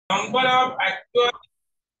number of actual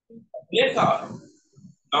yes or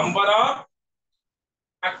number of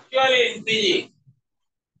actual increasing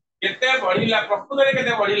केते बढ़िला प्रकृत रे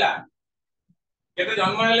केते बढ़िला केते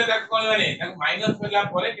जन्म हेले ताक कोन माने ताक माइनस करला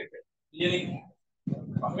परे केते ये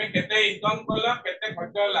हमें केते इनकम करला केते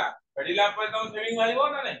खर्च होला बढ़िला पर तुम सेविंग आइबो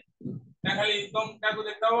ना नहीं ना खाली इनकम टा को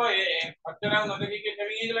देखताओ ए खर्च ना न देखि के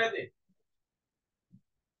सेविंग हिला दे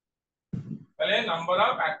पहले number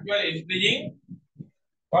of actual increasing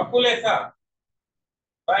population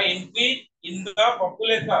by increase in the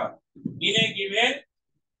population in a given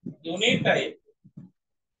unit type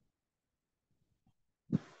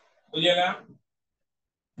बुझेला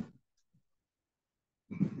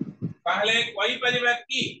पहले कोई परिवार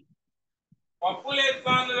की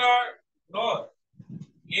पॉपुलेशन रो ग्रोथ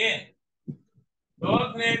ये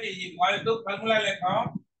growth rate is equal to formula लेखो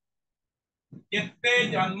केते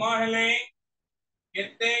जन्म हेले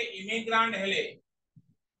केते इमिग्रेंट हेले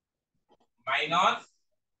माइनस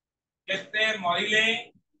केते मरिले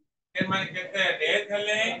के माने केते डेथ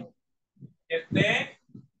हेले केते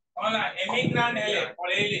ओना इमिग्रेंट हेले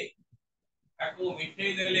पळेले ताकू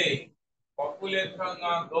मिठेई देले पॉपुलेशन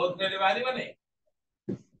ग्रोथ रेट बारी बने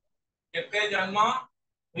केते जन्म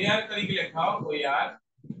यार करी लिखाओ हो यार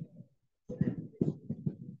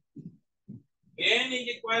n is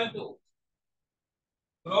equal to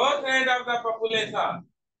growth rate of the population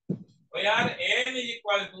so yaar n is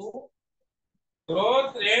equal to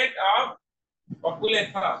growth rate of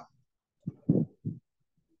population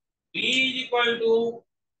b is equal to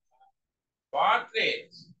birth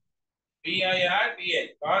rate birth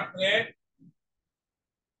birth rate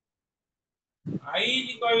I is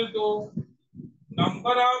equal to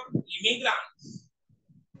number of immigrants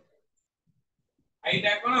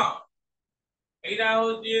एटा कोन एटा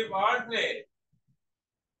होची birth rate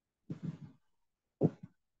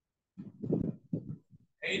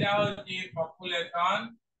एटा होची population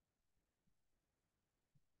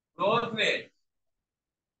growth rate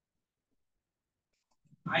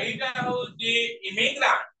एटा होची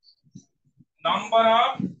immigrant number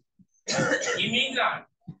of immigrant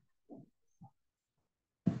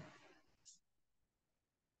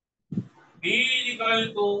b is equal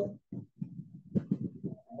to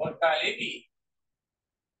mortality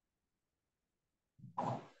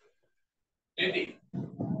b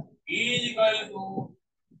is equal to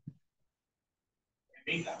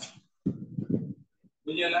immigrant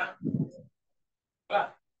बुझेला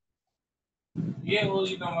ये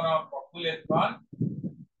होगी तुम्हारा population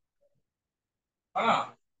है ना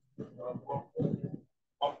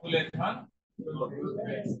population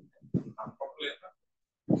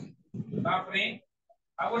तापरे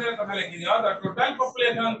अब ये कथा लिखि दियो the total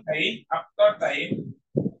population size after time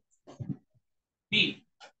t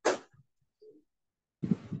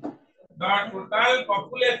the total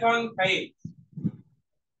population size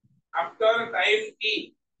after time t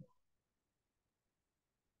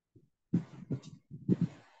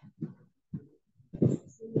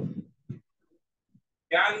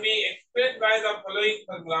can be expressed by the following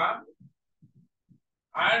formula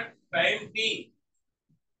at time t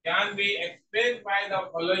can be expressed by the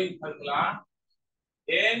following formula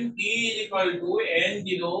n t is equal to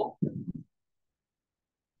n0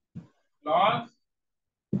 plus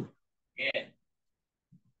n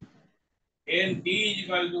n t is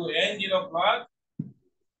equal to n0 plus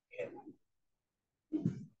n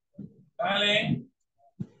ताले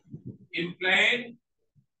implied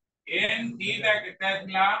n theta कितना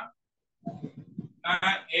थिला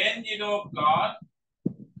ना n0 plus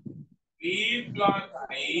b plus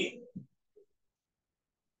I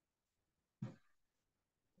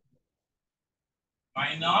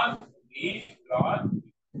minus b plus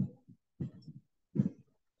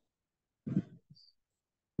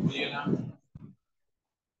ये ना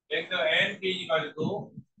देख तो n t is equal to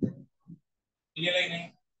ये ले नहीं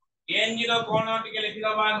n0 कोण टिके लिखि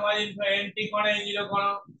दबा नवा जिन n t कोण n0 कोण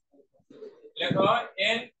लेखो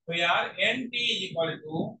n where nt is equal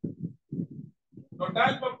to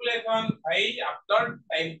total population size after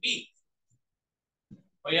time t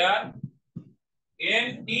where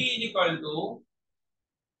nt is equal to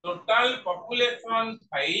total population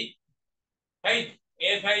size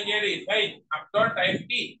size after time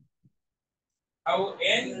t how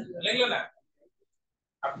n ले लो ना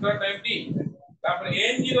after time t तापर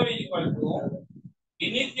n0 is equal to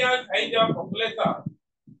initial size of population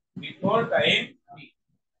before time t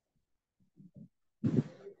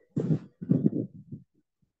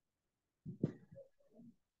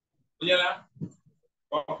बुझला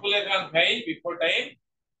population size before time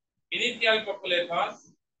initial population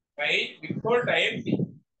size before time t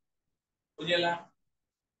बुझला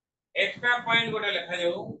extra point गोटे लिखा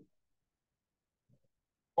जाऊ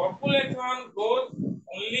population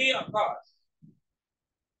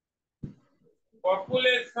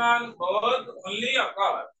growth only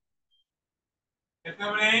occurs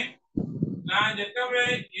ଯେତେବେଳେ ନା ଯେତେବେଳେ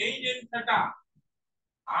ଏଇ ଜିନିଷଟା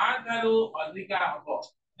ଆଠାରୁ ଅଧିକା ହବ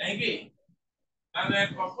ନାଇଁ କି ତାହେଲେ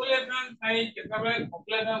population size ଯେତେବେଳେ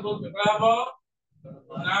population growth କେତେବେଳେ ହବ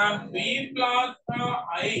ନା b plus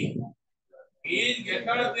I is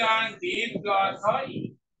greater than d plus I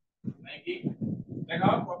ନାଇଁ କି देखो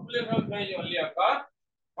population size only occurs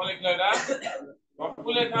molecular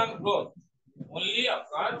population growth only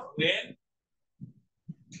occurs when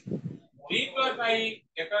b plus I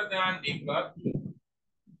greater than d plus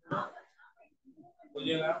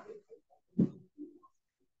बुझेगा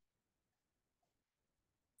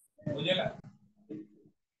बुझेगा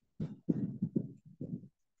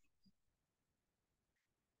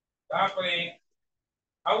तापरे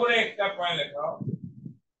अब गोटे एक्स्ट्रा पॉइंट लिखाओ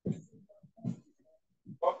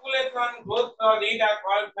population growth का दीटा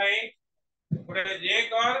कॉल थे गोटे जे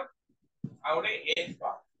कर आ गोटे एच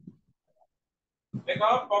कर देखो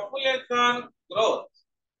population growth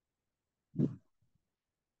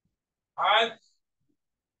has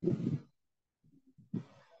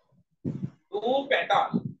two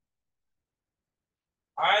patterns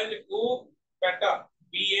PATTERN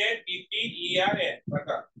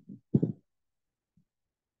pattern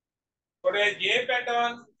गोटे J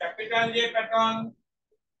pattern capital J pattern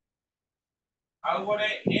और गोटे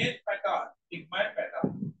H pattern सिग्मा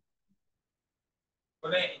pattern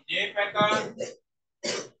गोटे J pattern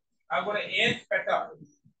और गोटे H pattern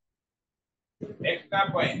एक्स्ट्रा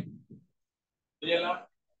पॉइंट बुझेला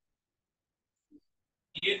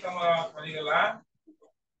ये तमरा सरी गला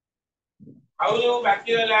आउ जो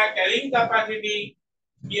बाकी रहला कैरिंग कैपेसिटी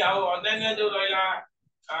कि आउ अन्य जो रहला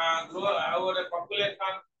ग्रो आउ गोटे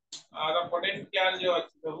पॉपुलेशन द पोटेंशियल जो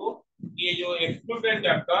अछि सब ये जो एक्सक्लूडेड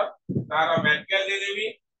चैप्टर तार मैटेरियल दे देबी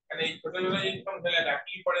अने छोटे छोटे जिन हम पहले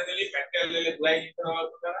डाकी पढ़े देली मैटेरियल ले गुआई जिन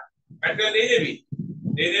होता मैटेरियल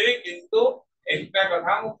दे देबी किंतु एक्स्ट्रा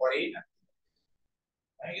कथा मु पढ़ी ना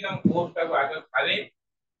एकदम कोर्स का आगे खाली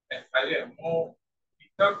खाली मु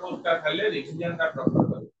पिक्चर कोर्स का खाली रिवीजन का प्रॉपर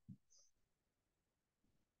कर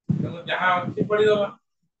तो जहां अच्छी पढ़ी दो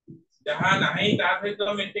जहां नहीं ता से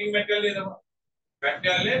तो मीटिंग मैटेरियल दे दो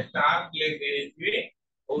मैटेरियल ले स्टार ले देबी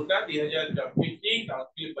ओटा 2024 की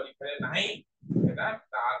काउंसिल परीक्षा रे नहीं एटा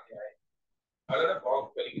स्टार है अगर बॉक्स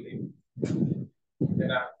करी दे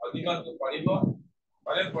एटा अधिकन तो पढ़िबो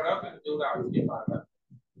परे पढ़ो कि जोरा अच्छी बात है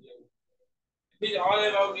it is all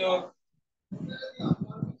about your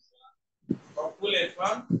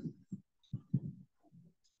population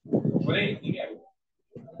बोले ठीक है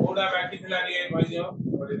ओडा बाकी थिला रे भइयो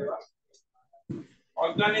बोले देबा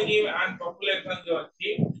ऑर्गेनिज्म एंड पॉपुलेशन जो अछि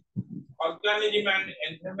ऑर्गेनिज्म एंड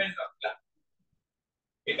एनवायरनमेंट असला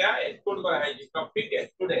एटा एक्सक्लूड करा है टॉपिक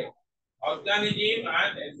एक्सक्लूड है organism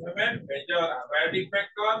and environment major abiotic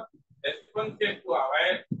factor responsive to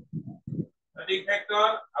abiotic factor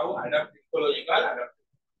और अडॉप्ट इकोलॉजिकल अडॉप्ट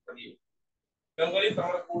कंगरी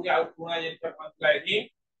तमर पूरी आउट पुना जे पंचला है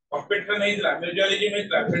कंपटीशन हेइला म्यूचुअलिज्म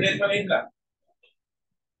हेइला फेडरेशन हेइला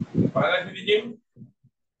पैरासिटिज्म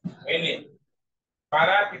एने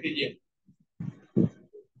parasitism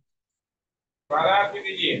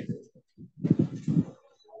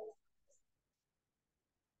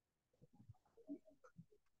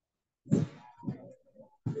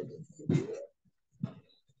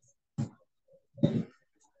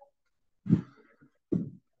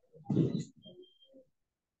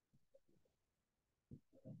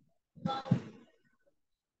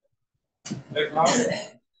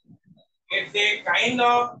it's a kind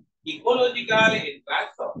of ecological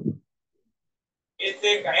interaction. It's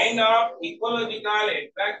a kind of ecological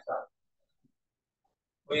interaction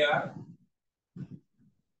where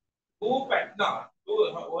where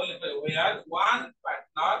one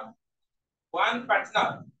partner, PARTNER, partner, PARTNER,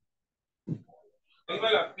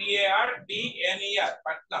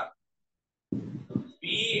 partner.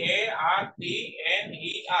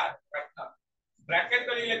 Bracket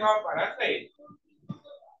कर लिखा हुआ parasite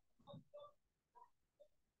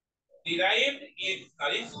derived is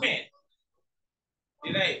nourishment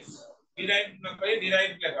derived न करे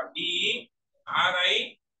derived लिखा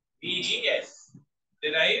DERIVES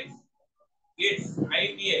derived its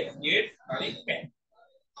IDS its nourishment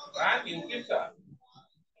and nutrition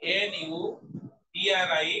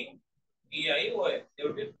NUTRITION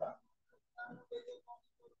nutrition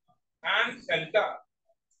and shelter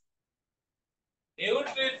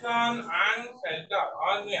nutrition and shelter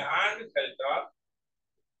only and shelter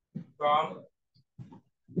from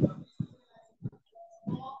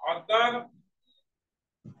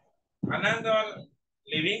another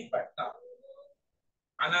living partner.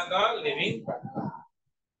 Another living partner.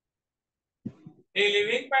 A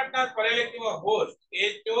living partner परे लिखिबो host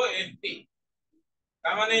HOST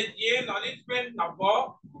तामाने जे nourishment नबो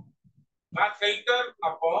बा shelter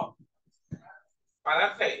नबो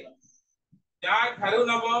parasite जा खारु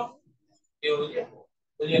नबो ये होजे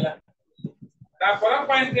बुझेला ता पर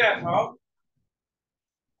point के आथो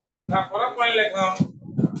ता पर point लेखो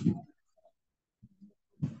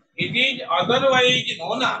it is otherwise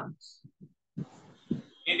known as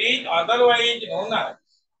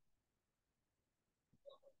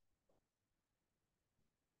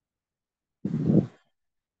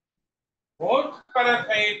host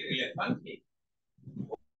parasite relationship.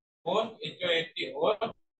 Host HOST host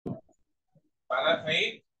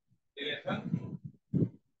parasite relationship.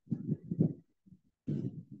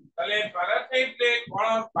 তাহলে parasite রে কোন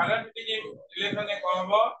parasitism relation এ কোন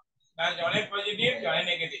হবো না জনে পজিটিভ জনে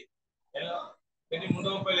নেগেটিভ হেলো এটি মুন্ড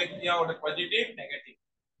উপরে লিখি দিও ওটা পজিটিভ নেগেটিভ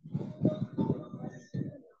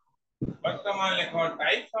বর্তমান লেখো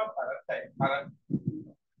টাইপস অফ parasite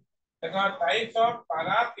লেখো টাইপস অফ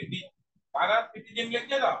parasitism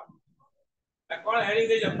লিখে দাও কোন heading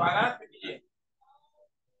দেছো parasitism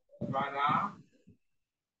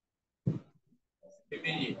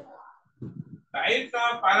types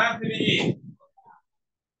of parasitism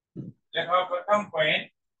देखो प्रथम point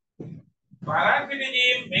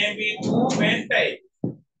parasitism may be two main types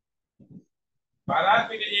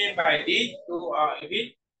parasitism by these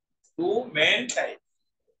two main types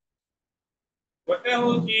गोटे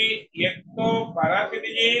होची एक तो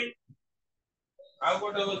parasitism आ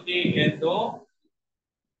गोटे होची एंडो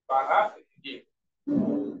parasitism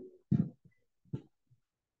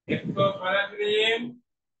एक तो parasitism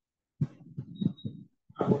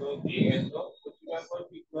आ गोटे होची एंडो कुछ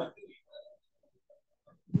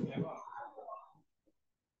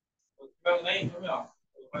नहीं सुनो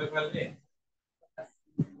ऊपर फल दे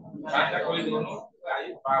बात कोई दोनों आई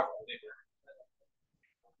पाप दे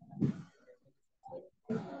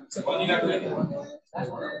कौन लग रही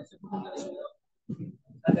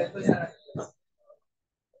देखो यार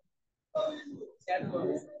चैट करो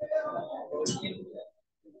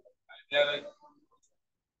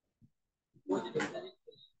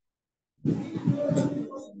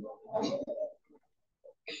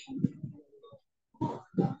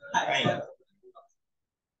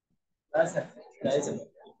बस गाइस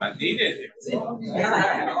धीरे से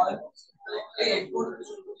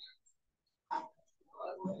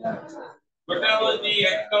गोटे होची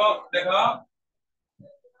एक तो देखो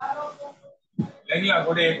लेखला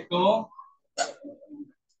गोटे एक तो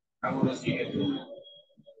आगु होची एक तो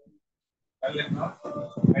लेखो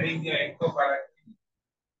हेडिंग जे एक तो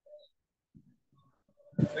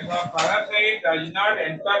देखो parasite does not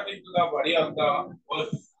enter into the body of the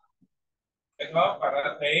host देखो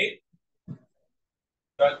parasite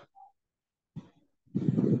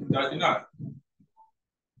does not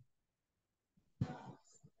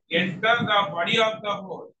enter the body of the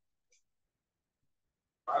host.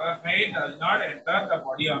 Parasite does not enter the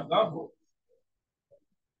body of the host.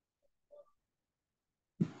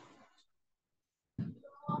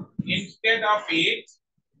 Instead of it,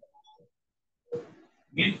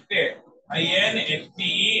 instead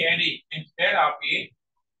of it,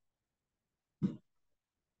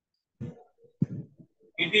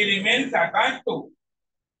 it remains attached to.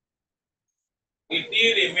 It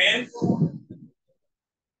remains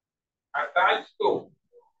attached to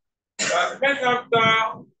surface of the.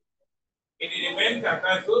 It remains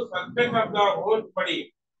attached to surface of the host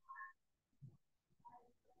body.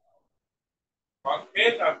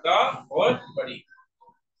 Surface of the host body.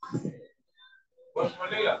 Host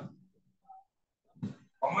body la.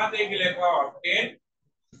 Comma देख लेगा obtain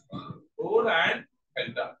food and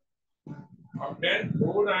shelter. Obtain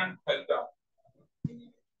food and shelter.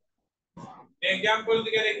 Example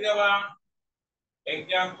दिखे देख दबा.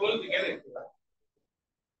 Example दिखे देख दबा.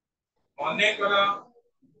 मने करो.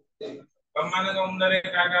 कमाने का मुंडरे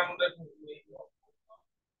काका मुंडर.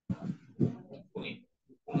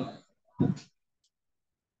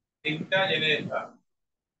 Tinta jenis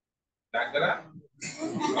Nagara.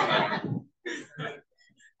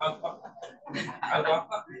 Apa?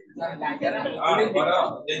 Nagara. Baru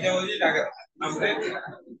jauh je Nagara. Amre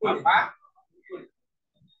apa?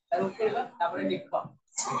 Taruh ke lah, tak boleh nikah.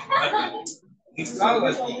 Nikah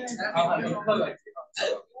lagi.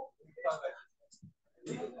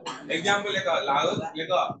 Example leka Laos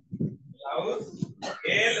leka Laos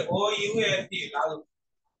LOUS Laos.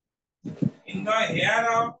 In the hair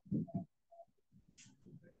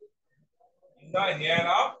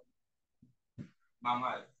of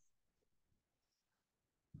mammal.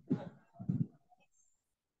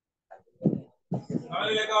 Non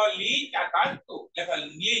लेखो Leach attach to लेखो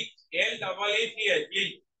Leach L double A T H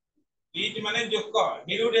leech leech माने जोको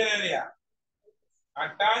हिरुडेरिया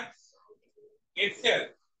attach itself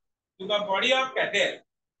to the body of cattle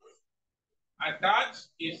attach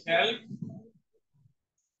itself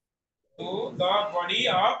to the body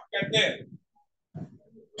of cattle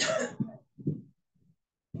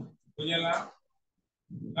बुझला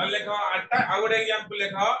न लिखो out example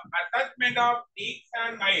लिखो attachment of ticks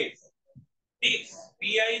and mites ticks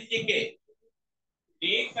p i c k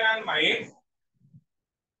ticks and mites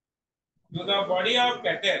to the body of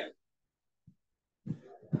cattle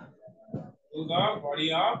to the body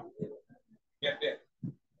of cattle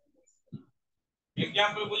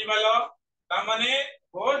example बुझिबालो ता माने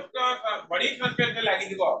post बड़ी surface पे लागि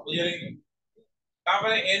दिबो बुझले कि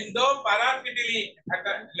तापर एंडो पैरासिटिली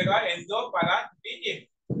लगा एंडो पैरासिटिली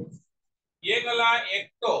ये गला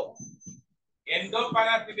एक्टो एंडो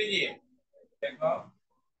पैरासिटिली देखो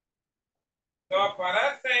तो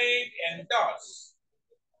पैरासाइट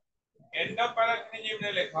एंडो पैरासिटिली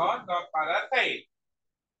में लिखो तो parasite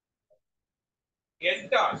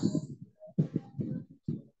enters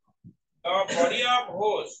the body of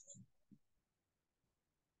host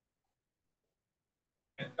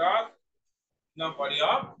enters the body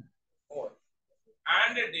of host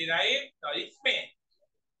and derives nourishment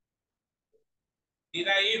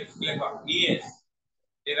derives yes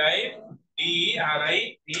derive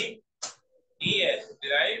derive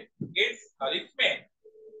derive its nourishment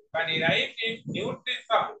but derive its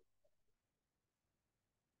nutrition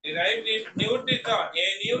derive its nutrition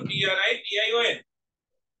nutrition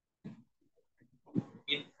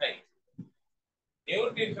inside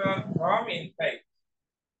nutrition from inside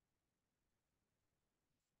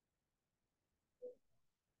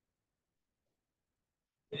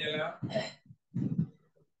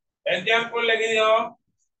example लगे दियो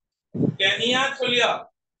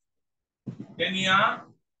Kenya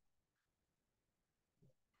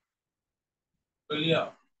चलियो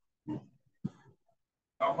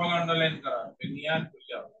double underline करा Kenya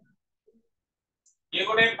चलियो ये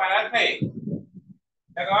गोटे parasite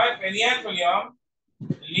देखो Kenya चलियो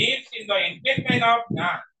lives in the intestine of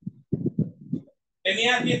man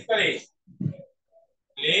Kenya किस करे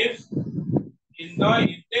lives in the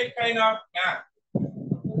intestine of man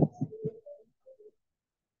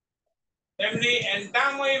सेमनी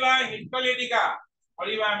Entamoeba histolytica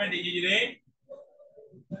पढ़िबा में डिजीज रे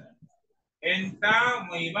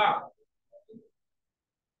एंटामोइबा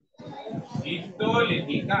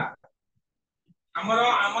हिस्टोलिटिका हमरो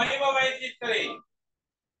अमाइबा बाइसिस करे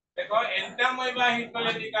देखो Entamoeba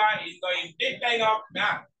histolytica in the intestine of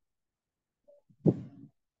man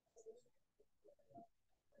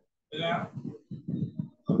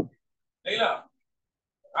देखला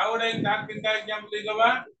आउट एक ताक तिनका एग्जांपल देबा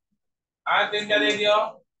आ तिनका दे दियो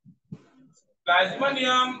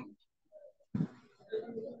प्लाज्मोडियम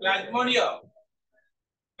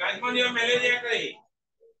मलेरिया करे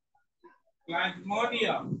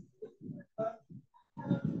Plasmodium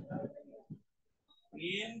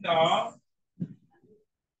in the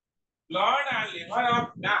blood and liver of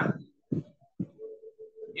man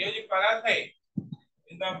ये जो parasite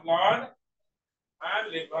in the blood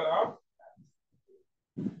and liver of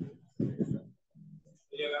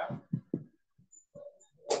ये ला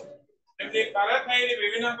जबकि parasite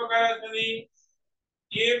विभिन्न प्रकार अछनी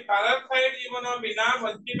ये parasite जीवन बिना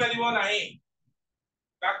बंची परिबो नाही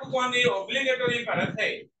ताकू कोनी obligatory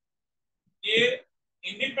parasite ये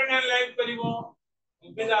इंडिपेंडेंट लाइफ करिवो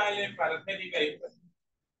उबेदा आले पैरासाइटिक लाइफ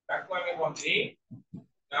ताकू हमें कोनी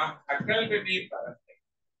ना फैकल्टेटिव पैरासाइट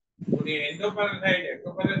पूरी एंडोपैरासाइट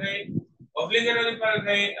एक्टोपैरासाइट ऑब्लिगेटरी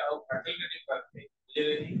पैरासाइट और फैकल्टेटिव पैरासाइट ये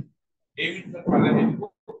डेविड से पैरासाइट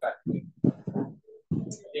को काटते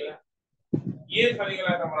ठीक ये सारी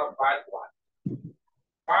गला हमारा पार्ट 1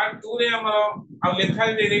 पार्ट 2 रे हमारा अब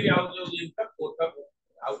लेखा दे दे आउट जो इसका Kota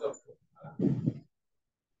out of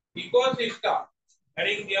ecosystem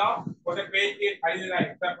heading दिया कोटे पेज के खाली देना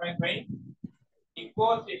एक्स्ट्रा पॉइंट में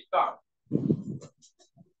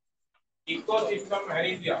इकोसिस्टम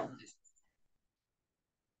हेडिंग दिया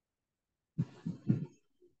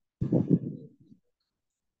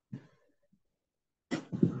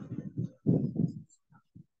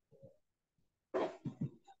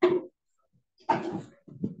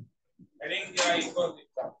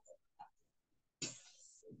इकोसिस्टम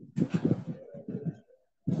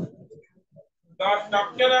the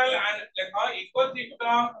structural and लिखो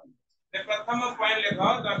ecosystem the प्रथम पॉइंट लिखो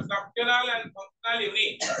the structural and functional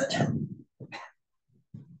unit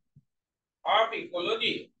of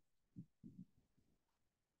ecology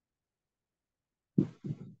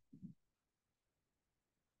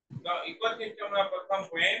The ecosystem of प्रथम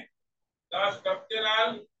point the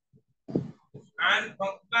structural and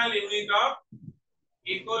functional unit of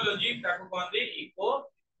ecology ताको कहते इको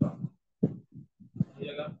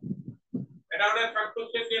बुझला एटा ओडे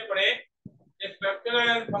स्ट्रक्चर से पड़े structural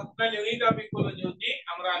and functional unit of ecology होची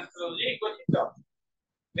हमरा आंसर होची ecosystem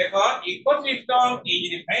देखो ecosystem is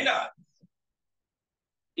defined as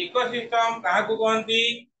ecosystem काहाको कहती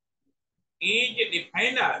is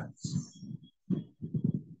defined as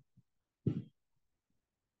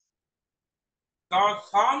the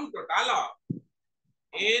sum total of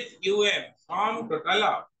SUM sum total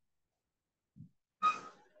of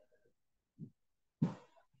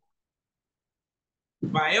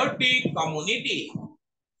biotic community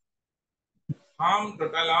sum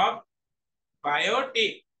total of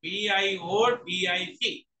biotic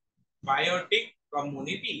BIOTIC biotic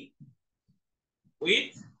community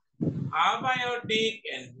with abiotic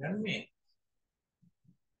environment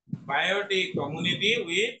biotic community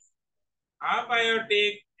with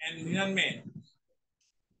abiotic environment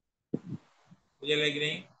मुझे लग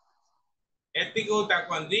रही एतिको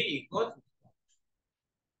ताकंदी eco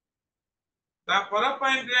ता पर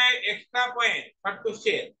point रे extra point what to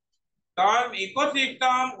say term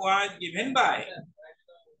ecosystem was given by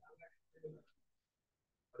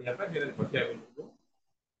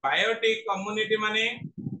biotic community माने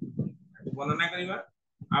वर्णना करिबा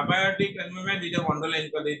abiotic environment दिजो underline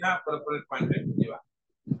कर देता कॉर्पोरेट पॉइंट रे बुझिबा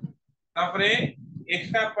तापरे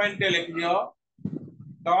एक्स्ट्रा पॉइंट लिख दियो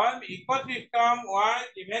term ecosystem was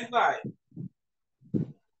given by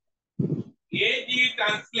AG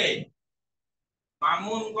translate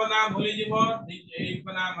Mamun को ना भूली जीवो ए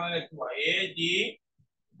को ना मन लिखबो AG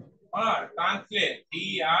और translate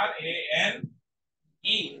TRANE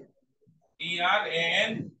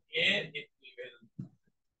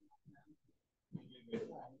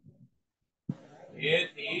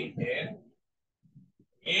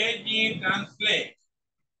AG translate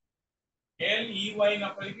LEY ना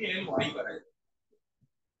पड़ी थी LY कराए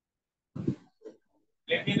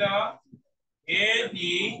लेकिन AG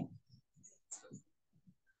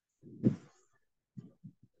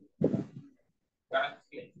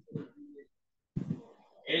translate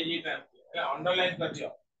AG translate underline कर दियो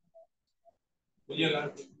बुझिएगा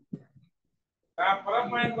का पर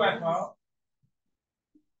पॉइंट को आछो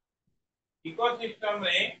इकोसिस्टम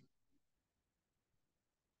रे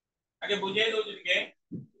आगे बुझे दो जिके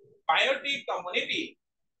बायोटिक कम्युनिटी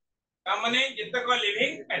का माने जतक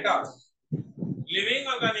लिविंग मैटर्स लिविंग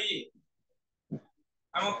ऑर्गेनिज्म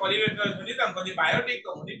हम परिवेश रे तांको बायोटिक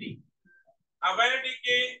कम्युनिटी अबायोटिक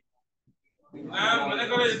के ना माने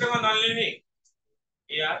करे जतक non living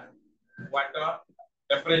air water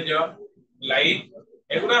temperature light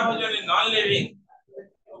एगुडा हो जने नॉन लिविंग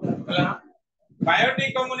हला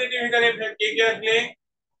बायोटिक कम्युनिटी हिटरे के असले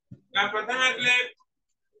ना प्रथम असले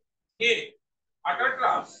के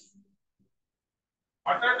ऑटोट्रॉफ्स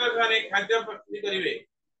ऑटोट्रॉफ्स माने खाद्य प्रस्तुति करिवे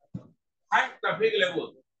हाई ट्रैफिक लेवल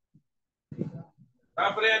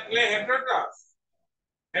तापरे असले हेटेरोट्रॉफ्स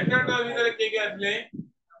हेटेरोट्रॉफ्स हिटरे के असले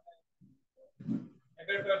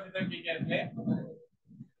हेटेरोट्रॉफ्स हिटरे के असले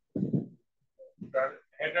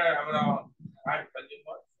हेटर हमरा हार्ट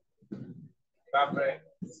कंज्यूमर तापरे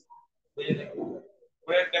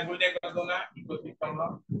पूरे टेबल दे कर दो ना इकोसिस्टम नो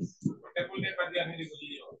टेबल दे कर दिया नहीं बुझी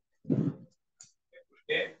दियो टेबल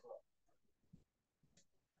दे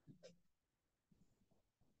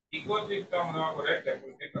इकोसिस्टम नो पूरे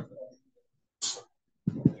टेबल दे कर दो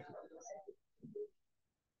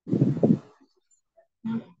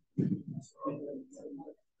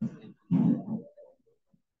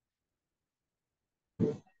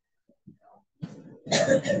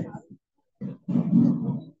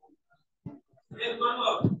ये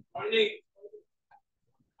दोनों only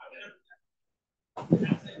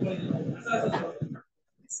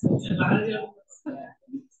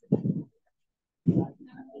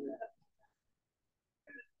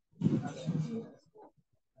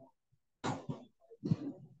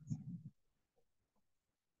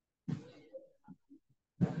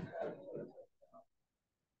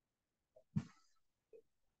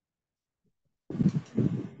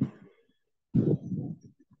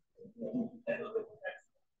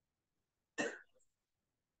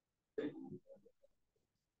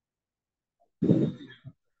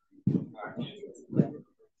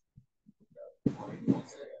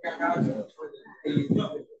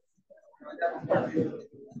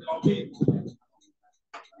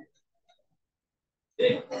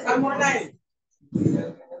One more time.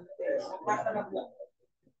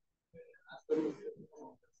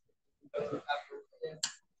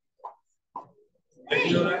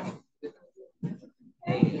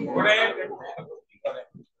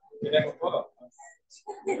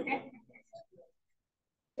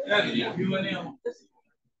 Review बने हम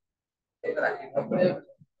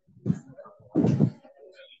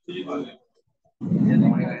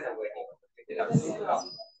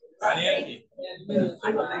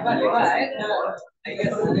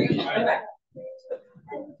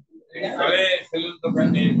अरे सेलून तो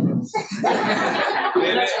करने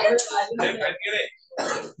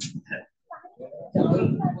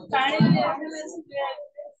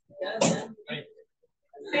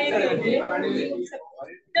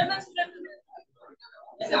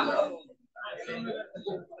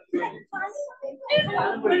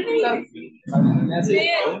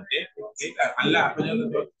अल्लाह आप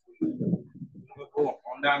जो तो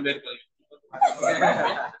होंडा अंबेड कर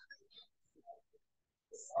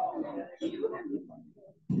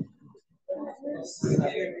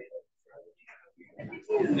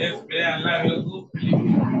ये अल्लाह बिल्कुल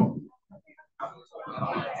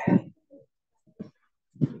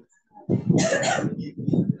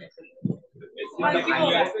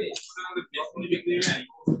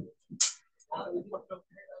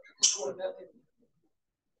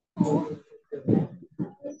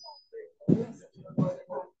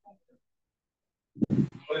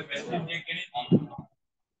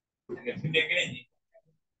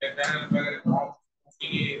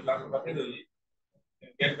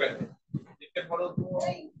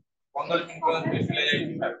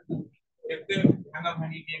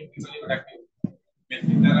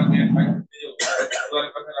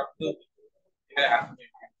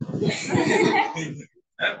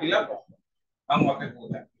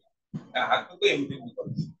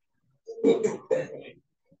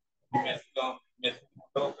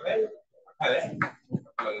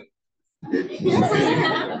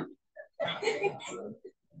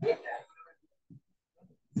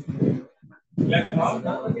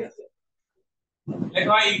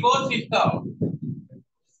ecosystem.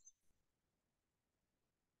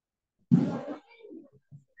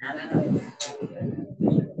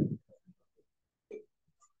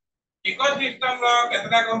 Ecosystem ର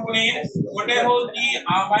କେତେଟା component ଗୋଟେ ହଉଛି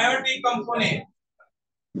abiotic component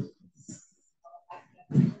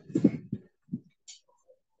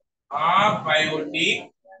abiotic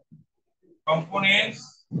components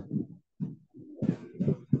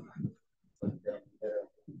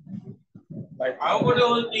ଆଉ ଗୋଟେ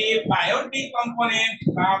ହଉଛି biotic component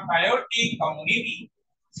ବା biotic community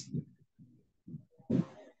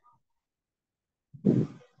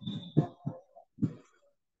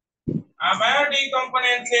abiotic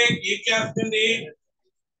component से क्या आते हैं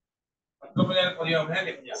तो बाजार परियोग है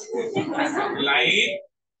देखिए light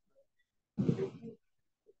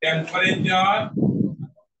temperature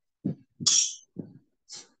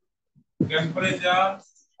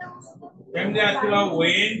केमजे आथिबो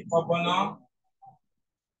wind पवन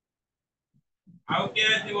आउ के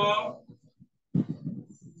आथिबो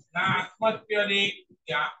ना atmospheric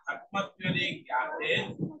gases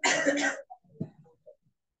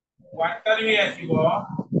water भी आथिबो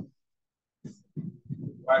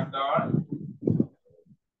water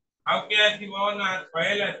आउ के आथिबो ना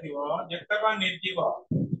soil आथिबो जेतका निर्जीव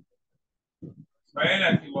soil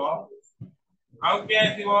आथिबो आउ के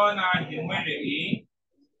आथिबो ना humidity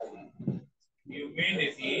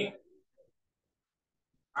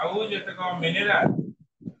आउ जेतका mineral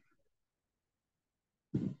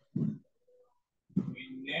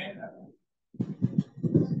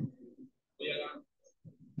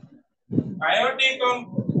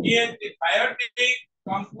biotic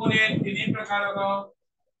component तीन प्रकार रो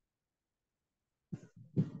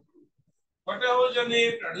गोटे हो जने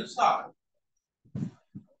प्रोड्यूसर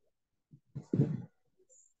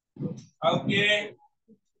आउ के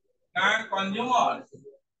ना कंज्यूमर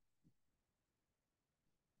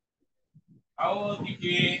आउ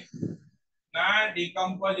के ना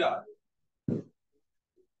डिकम्पोजर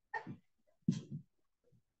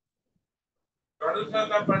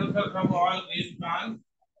प्रोड्यूसर सब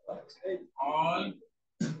all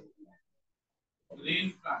green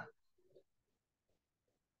plant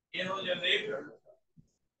ये हो जने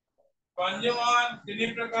कंज्यूमर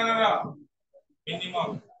तीन प्रकार रो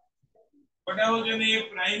मिनिमम गोटे हो जने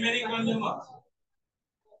primary consumer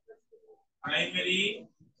primary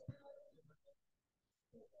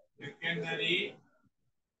secondary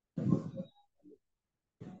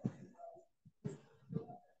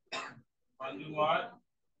consumer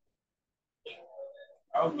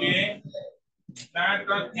okay ना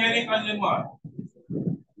tertiary consumer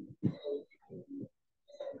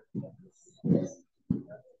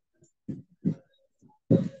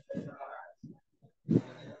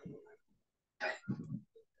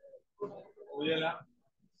बुझला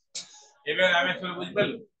एबे हमें सब बुझ पल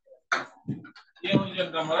ये हो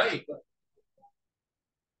जन हमरा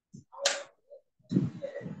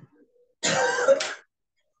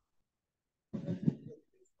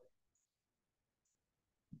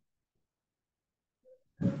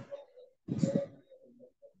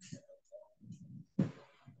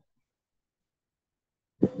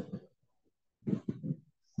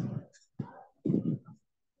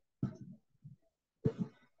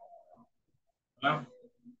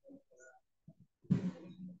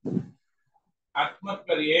आत्मत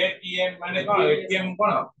करिए एटीएम माने कौन एटीएम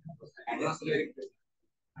कौन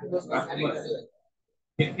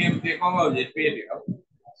एटीएम से कौन हो JP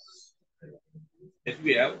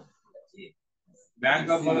SBI bank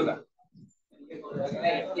of Baroda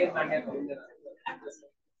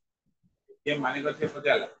ये माने को से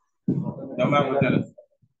पचाला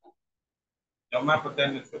जमा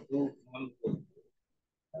पचाने से तू मन को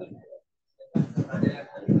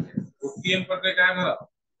एटीएम पर क्या करो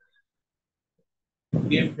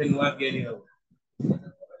एटीएम से नुआ के नहीं हो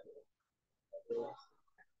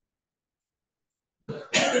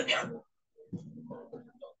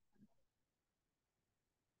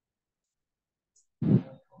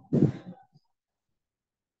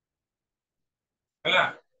ହେଲା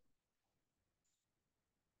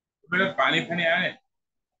मेरे पानी खाने आने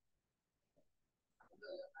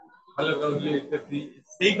हेलो कौन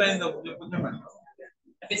सही पानी दो मुझे पूछे पानी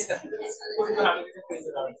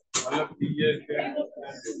हेलो पीए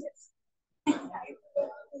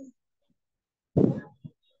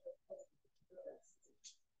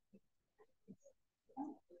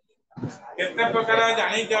कितने प्रकार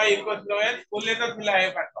जानी क्या इकोसिस्टम है स्कूल ले तो थिला है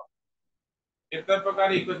पाठ कितने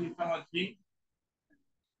प्रकार इकोसिस्टम अछि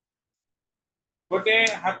गोटे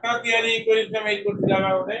हाथ तैयारी इकोसिस्टम एक थिला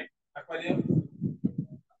बा गोटे आकरियो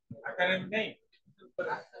आकारे नहीं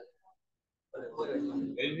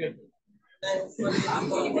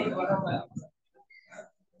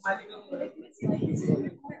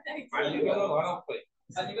मालिक घर पे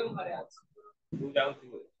तू जाऊ तू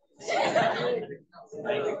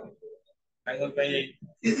तांगल पे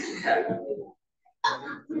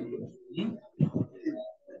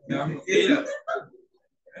हम के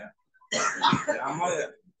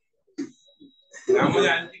राम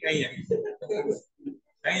जानती कहीं है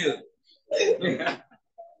कहीं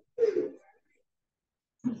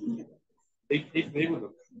ठीक ठीक नहीं बोलो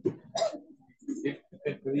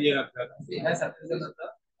एक ये रखता है सबसे ज्यादा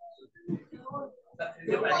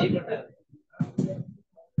सबसे पानी पड़ता है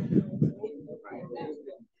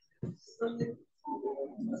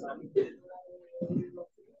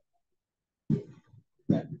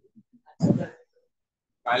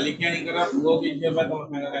कालिकेनी करा वो की जे बात हम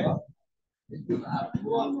संग लगा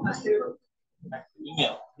वो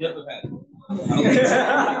ये तो है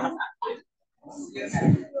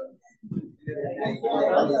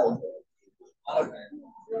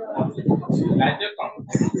राज्य कौन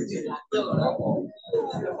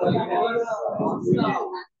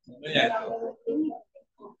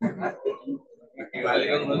वाले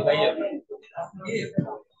का मन चाहिए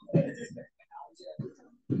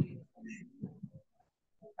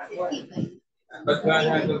बच्चा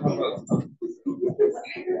है तो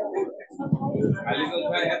वाले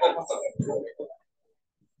का है तो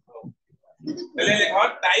पहले लिखो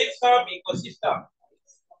टाइप्स ऑफ इकोसिस्टम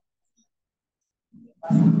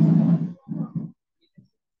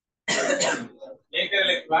एक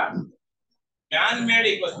लिखवा मैन मेड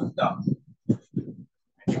इकोसिस्टम